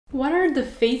What are the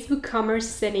Facebook commerce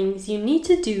settings you need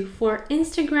to do for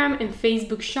Instagram and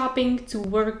Facebook shopping to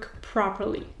work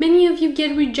properly? Many of you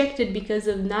get rejected because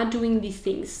of not doing these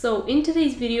things. So in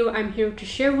today's video, I'm here to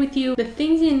share with you the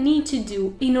things you need to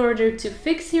do in order to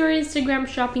fix your Instagram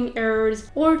shopping errors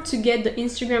or to get the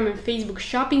Instagram and Facebook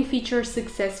shopping feature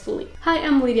successfully. Hi,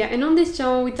 I'm Lydia, and on this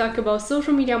channel we talk about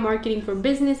social media marketing for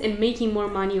business and making more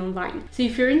money online. So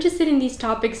if you're interested in these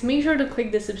topics, make sure to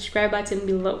click the subscribe button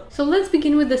below. So let's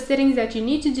begin with the settings that you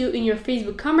need to do in your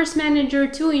Facebook Commerce Manager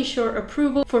to ensure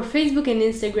approval for Facebook and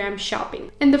Instagram shopping.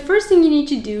 And the first thing you need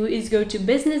to do is go to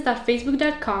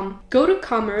business.facebook.com, go to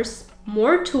Commerce,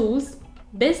 More Tools,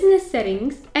 Business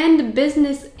Settings, and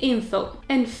Business Info,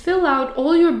 and fill out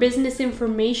all your business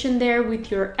information there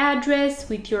with your address,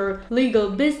 with your legal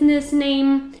business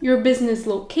name, your business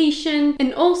location,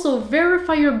 and also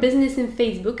verify your business in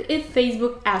Facebook if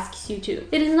Facebook asks you to.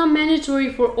 It is not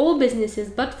mandatory for all businesses,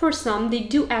 but for some, they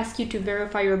do ask you to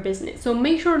verify your business. So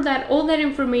make sure that all that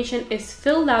information is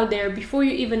filled out there before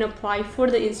you even apply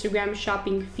for the Instagram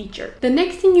shopping feature. The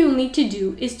next thing you'll need to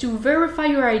do is to verify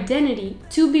your identity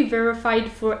to be verified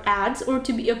for ads or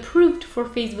to be approved for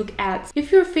Facebook ads.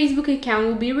 If your Facebook account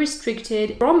will be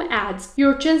restricted from ads,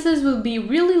 your chances will be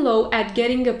really low at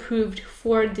getting approved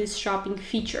for this shopping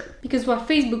feature, because what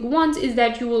Facebook wants is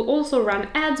that you will also run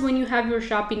ads when you have your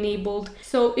shop enabled.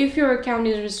 So if your account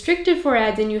is restricted for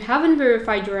ads and you haven't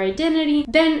verified your identity,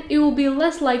 then it will be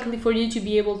less likely for you to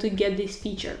be able to get this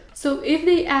feature. So if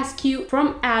they ask you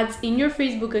from ads in your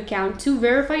Facebook account to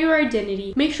verify your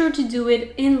identity, make sure to do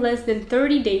it in less than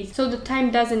 30 days so the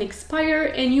time doesn't expire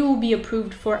and you will be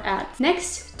approved for ads.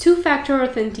 Next, two-factor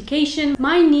authentication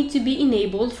might need to be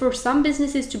enabled for some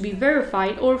businesses to be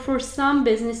verified or for some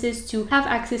businesses to have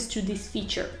access to this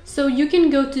feature. So you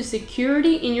can go to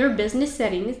security in your business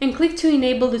settings and click to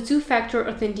enable the two-factor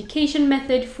authentication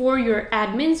method for your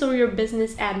admins or your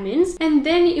business admins, and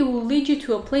then it will lead you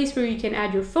to a place where you can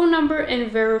add your phone number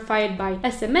and verify it by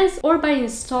SMS or by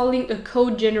installing a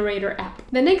code generator app.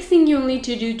 The next thing you'll need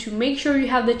to do to make sure you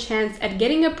have the chance at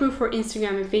getting approved for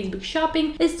Instagram and Facebook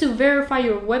shopping is to verify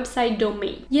your website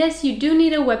domain. Yes, you do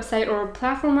need a website or a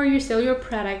platform where you sell your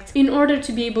products in order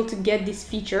to be able to get this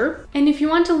feature. And if you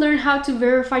want to learn how to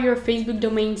verify your Facebook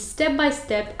domain step by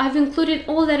step, I've included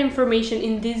all that information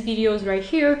in these videos right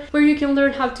here, where you can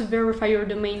learn how to verify your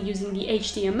domain using the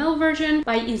HTML version,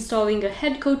 by installing a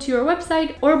head code to your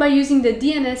website, or by using the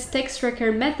DNS text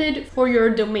tracker method for your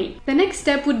domain. The next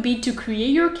step would be to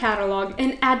create your catalog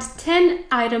and add 10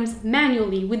 items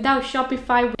manually without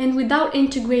Shopify and without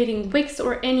integrating Wix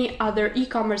or any other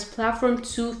e-commerce platform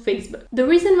to Facebook. The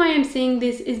reason why I'm saying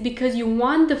this is because you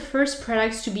want the first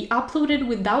products to be uploaded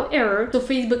without error, so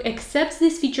Facebook accepts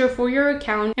this feature for your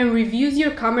account and reviews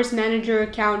your Commerce Manager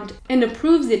account and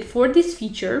approves it for this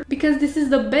feature, because this is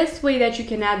the best way that you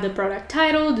can add the product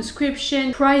title,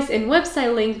 description, price, and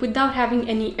website link without having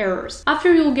any errors.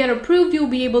 After you'll get approved, you'll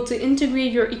be able to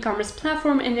integrate your e-commerce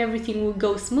platform and everything will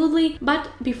go smoothly. But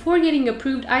before getting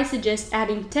approved, I suggest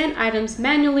adding 10 items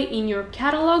manually in your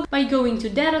catalog by going to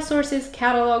data sources,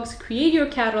 catalogs, create your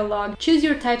catalog, choose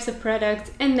your types of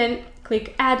products, and then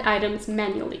click add items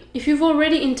manually. If you've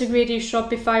already integrated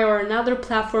Shopify or another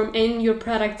platform and your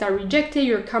products are rejected,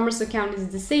 your commerce account is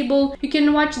disabled, you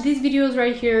can watch these videos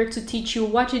right here to teach you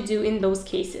what to do in those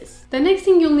cases. The next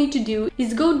thing you'll need to do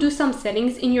is go do some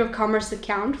settings in your commerce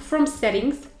account from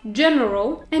settings,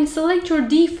 general, and select your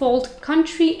default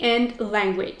country and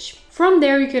language. From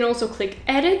there, you can also click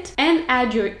edit and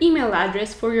add your email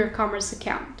address for your commerce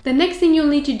account. The next thing you'll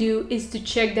need to do is to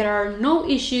check there are no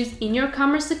issues in your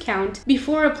commerce account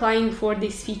before applying for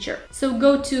this feature. So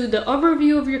go to the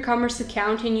overview of your commerce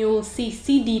account and you will see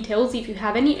details if you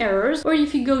have any errors, or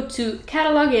if you go to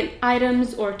catalog and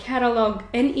items or catalog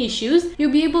and issues,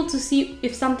 you'll be able to see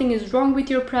if something is wrong with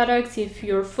your products, if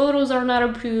your photos are not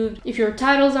approved, if your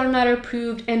titles are not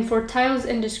approved. And for titles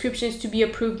and descriptions to be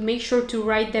approved, make sure to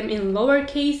write them in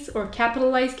lowercase or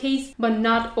capitalized case, but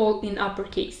not all in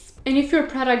uppercase. And if your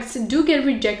products do get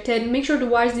rejected, make sure to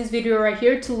watch this video right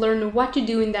here to learn what to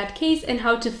do in that case and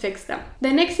how to fix them.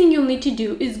 The next thing you'll need to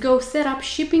do is go set up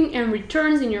shipping and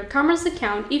returns in your commerce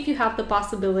account if you have the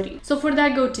possibility. So for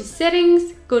that, go to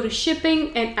settings, go to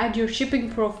shipping and add your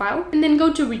shipping profile, and then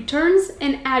go to returns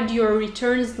and add your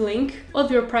returns link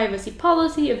of your privacy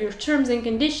policy, of your terms and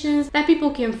conditions that people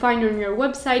can find on your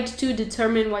website to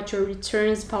determine what your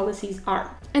returns policies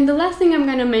are. And the last thing I'm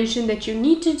gonna mention that you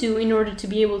need to do in order to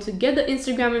be able to get the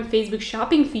Instagram and Facebook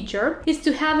shopping feature is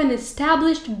to have an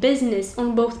established business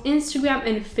on both Instagram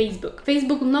and Facebook.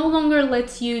 Facebook no longer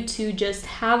lets you to just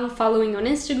have a following on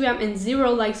Instagram and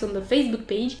 0 likes on the Facebook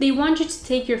page. They want you to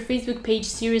take your Facebook page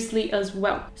seriously as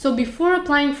well. So before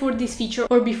applying for this feature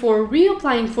or before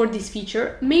reapplying for this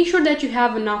feature, make sure that you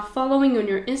have enough following on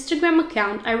your Instagram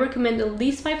account. I recommend at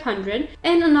least 500,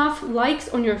 and enough likes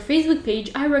on your Facebook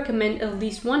page. I recommend at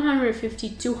least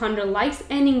 150-200 likes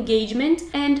and engagement,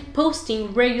 and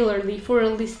posting regularly for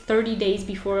at least 30 days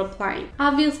before applying.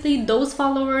 Obviously, those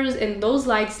followers and those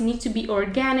likes need to be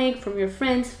organic from your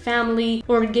friends, family,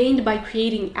 or gained by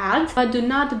creating ads, but do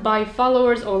not buy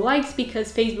followers or likes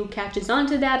because Facebook catches on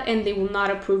to that and they will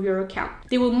not approve your account.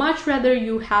 They will much rather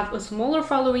you have a smaller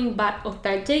following but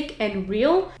authentic and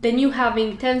real than you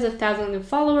having tens of thousands of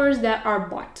followers that are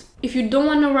bought. If you don't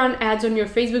want to run ads on your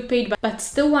Facebook page but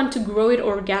still want to grow it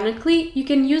organically, you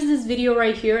can use this video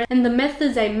right here and the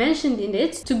methods I mentioned in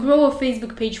it to grow a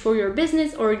Facebook page for your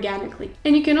business organically.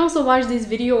 And you can also watch this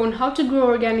video on how to grow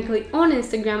organically on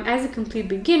Instagram as a complete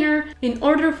beginner in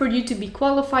order for you to be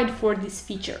qualified for this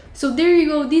feature. So there you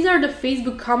go, these are the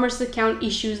Facebook commerce account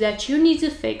issues that you need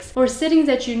to fix or settings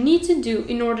that you need to do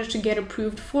in order to get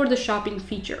approved for the shopping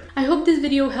feature. I hope this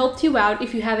video helped you out.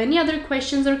 If you have any other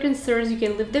questions or concerns, you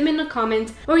can leave them in the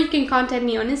comments, or you can contact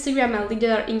me on Instagram at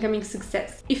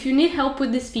Lydia.incomingsuccess. If you need help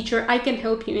with this feature, I can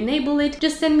help you enable it.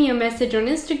 Just send me a message on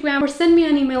Instagram or send me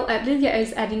an email at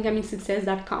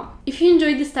lydias@incomingsuccess.com. If you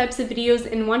enjoyed these types of videos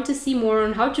and want to see more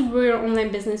on how to grow your online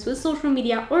business with social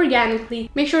media organically,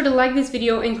 make sure to like this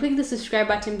video and click the subscribe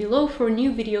button below for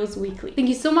new videos weekly. Thank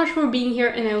you so much for being here,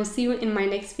 and I will see you in my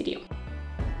next video.